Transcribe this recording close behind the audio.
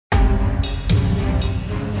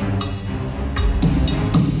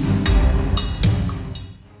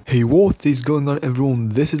Hey, what is going on everyone,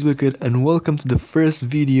 this is Wicked and welcome to the first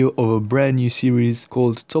video of a brand new series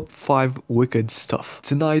called Top 5 Wicked Stuff.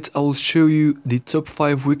 Tonight I will show you the top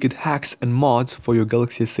 5 wicked hacks and mods for your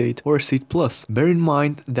Galaxy S8 or S8 Plus. Bear in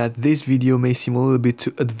mind that this video may seem a little bit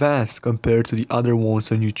too advanced compared to the other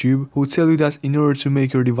ones on YouTube who tell you that in order to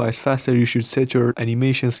make your device faster you should set your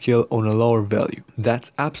animation scale on a lower value.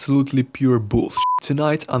 That's absolutely pure bullshit.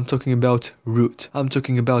 Tonight I'm talking about root, I'm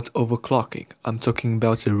talking about overclocking, I'm talking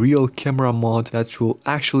about a real camera mod that will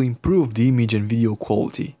actually improve the image and video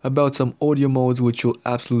quality, about some audio modes which will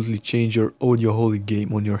absolutely change your audio holy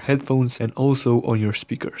game on your headphones and also on your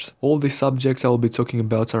speakers. All the subjects I will be talking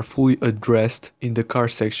about are fully addressed in the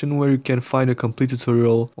card section where you can find a complete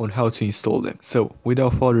tutorial on how to install them. So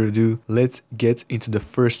without further ado, let's get into the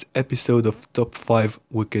first episode of Top 5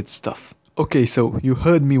 Wicked Stuff. Okay, so you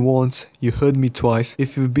heard me once, you heard me twice.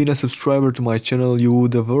 If you've been a subscriber to my channel, you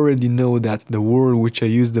would have already known that the word which I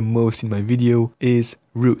use the most in my video is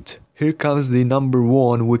root. Here comes the number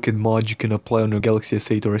 1 wicked mod you can apply on your Galaxy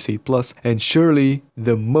S8 or S8 Plus, and surely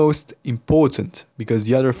the most important, because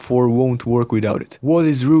the other 4 won't work without it. What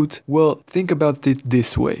is root? Well, think about it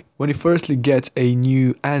this way. When you firstly get a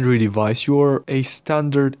new Android device, you are a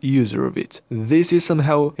standard user of it. This is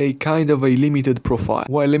somehow a kind of a limited profile.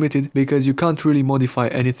 Why limited? Because you can't really modify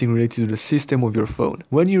anything related to the system of your phone.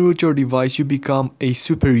 When you root your device, you become a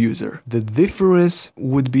super user. The difference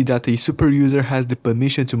would be that a super user has the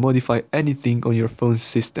permission to modify anything on your phone's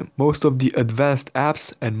system. Most of the advanced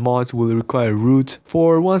apps and mods will require root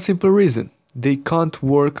for one simple reason. They can't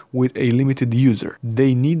work with a limited user.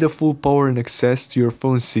 They need the full power and access to your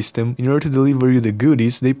phone's system in order to deliver you the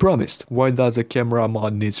goodies they promised. Why does a camera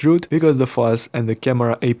mod need root? Because the files and the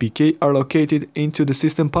camera APK are located into the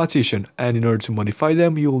system partition, and in order to modify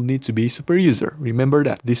them you will need to be a super user. Remember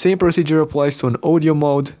that. The same procedure applies to an audio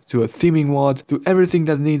mod, to a theming mod, to everything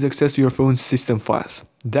that needs access to your phone's system files.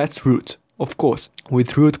 That's root. Of course,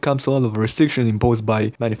 with root comes a lot of restrictions imposed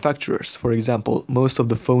by manufacturers. For example, most of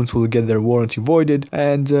the phones will get their warranty voided,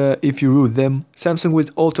 and if you root them, Samsung will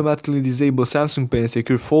automatically disable Samsung Pay and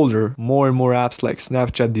Secure folder, more and more apps like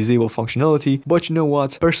Snapchat disable functionality. But you know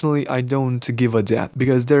what, personally I don't give a damn,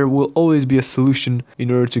 because there will always be a solution in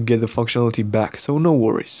order to get the functionality back, so no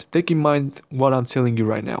worries. Take in mind what I'm telling you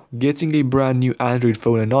right now. Getting a brand new Android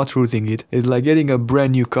phone and not rooting it is like getting a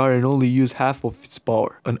brand new car and only use half of its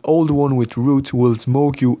power. An old one with root will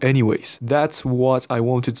smoke you anyways. That's what I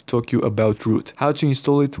wanted to talk to you about root. How to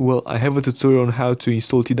install it? Well, I have a tutorial on how to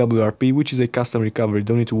install TWRP, which is a custom recovery.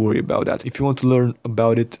 Don't need to worry about that. If you want to learn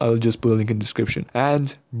about it, I'll just put a link in the description.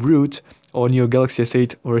 And root on your Galaxy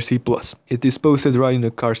S8 or S8 Plus. It is posted right in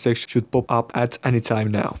the card section, should pop up at any time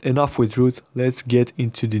now. Enough with root, let's get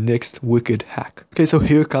into the next wicked hack. Okay, so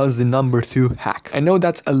here comes the number 2 hack. I know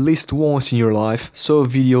that at least once in your life saw a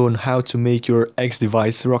video on how to make your X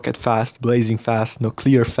device rocket fast, blazing fast,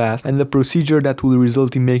 nuclear fast, and the procedure that will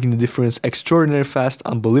result in making the difference extraordinary fast,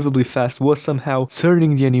 unbelievably fast, was somehow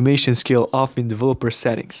turning the animation scale off in developer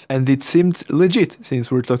settings. And it seemed legit, since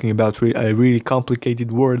we're talking about really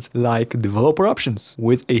complicated words like developer options,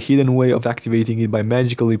 with a hidden way of activating it by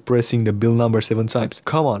magically pressing the build number 7 times.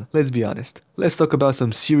 Come on, let's be honest. Let's talk about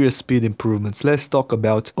some serious speed improvements. Let's talk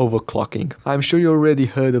about overclocking. I'm sure you already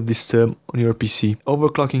heard of this term on your PC.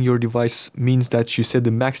 Overclocking your device means that you set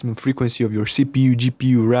the maximum frequency of your CPU,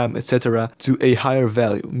 GPU, RAM, etc. to a higher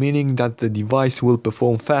value, meaning that the device will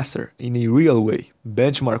perform faster in a real way,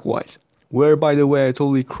 benchmark wise. Where, by the way, I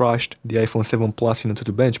totally crushed the iPhone 7 Plus in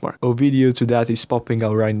AnTuTu benchmark. A video to that is popping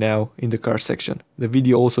out right now in the card section. The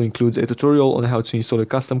video also includes a tutorial on how to install a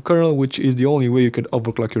custom kernel, which is the only way you can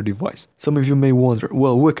overclock your device. Some of you may wonder,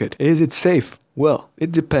 well, wicked, is it safe? Well,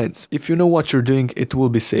 it depends. If you know what you're doing, it will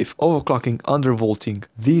be safe. Overclocking, undervolting,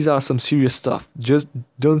 these are some serious stuff. Just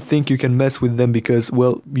don't think you can mess with them because,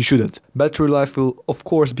 well, you shouldn't. Battery life will of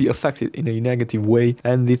course be affected in a negative way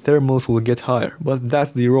and the thermals will get higher, but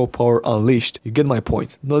that's the raw power unleashed. You get my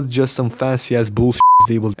point, not just some fancy ass bullshit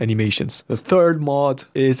disabled animations. The third mod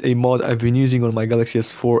is a mod I've been using on my Galaxy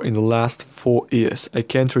S4 in the last 4 years. I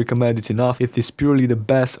can't recommend it enough. It is purely the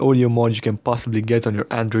best audio mod you can possibly get on your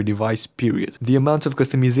Android device, period. The amount of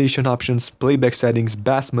customization options, playback settings,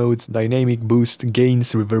 bass modes, dynamic boost,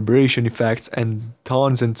 gains, reverberation effects, and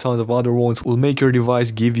tons of other ones will make your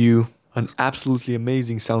device give you an absolutely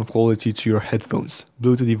amazing sound quality to your headphones,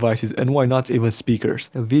 Bluetooth devices, and why not even speakers.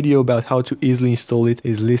 A video about how to easily install it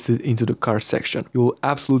is listed into the card section. You will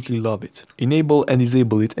absolutely love it. Enable and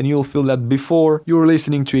disable it and you'll feel that before you were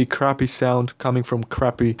listening to a crappy sound coming from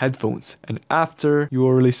crappy headphones, and after you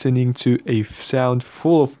are listening to a sound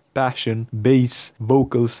full of passion, bass,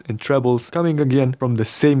 vocals, and trebles coming again from the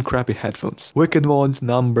same crappy headphones. Wicked mod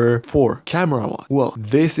number 4, camera mod. Well,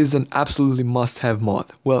 this is an absolutely must-have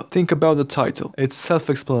mod. Well, think about the title. It's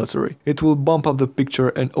self-explanatory. It will bump up the picture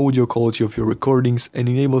and audio quality of your recordings and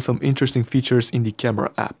enable some interesting features in the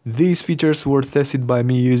camera app. These features were tested by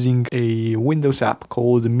me using a Windows app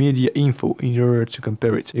called Media Info in order to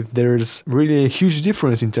compare it. If there's really a huge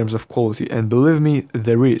difference in terms of quality, and believe me,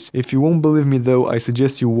 there is. If you won't believe me though, I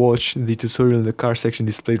suggest you watch the tutorial in the car section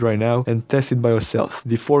displayed right now and test it by yourself.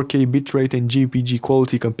 The 4K bitrate and JPG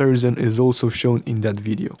quality comparison is also shown in that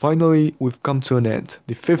video. Finally, we've come to an end.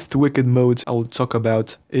 The 5th wicked mode I will talk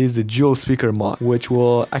about is the dual speaker mod, which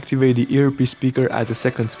will activate the earpiece speaker as a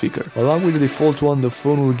second speaker. Along with the default one, the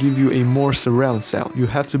phone will give you a more surround sound. You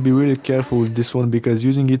have to be really careful with this one because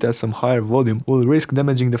using it at some higher volume will risk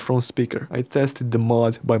damaging the front speaker. I tested the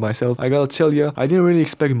mod by myself. I gotta tell ya, I didn't really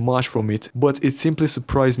expect much from it, but it simply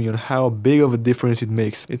surprised me on how big of a difference it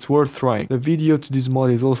makes. It's worth trying. The video to this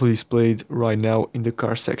mod is also displayed right now in the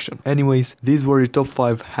car section. Anyways, these were the top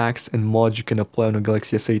 5 hacks and mods you can apply on a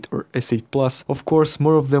Galaxy S8 or S8 Plus. Of course,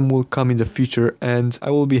 more of them will come in the future and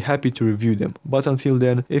I will be happy to review them. But until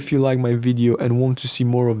then, if you like my video and want to see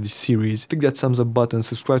more of this series, click that thumbs up button,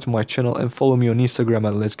 subscribe to my channel and follow me on Instagram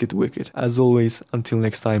at Let's Get Wicked. As always, until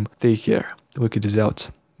next time, take care. Wicked is out.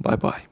 Bye bye.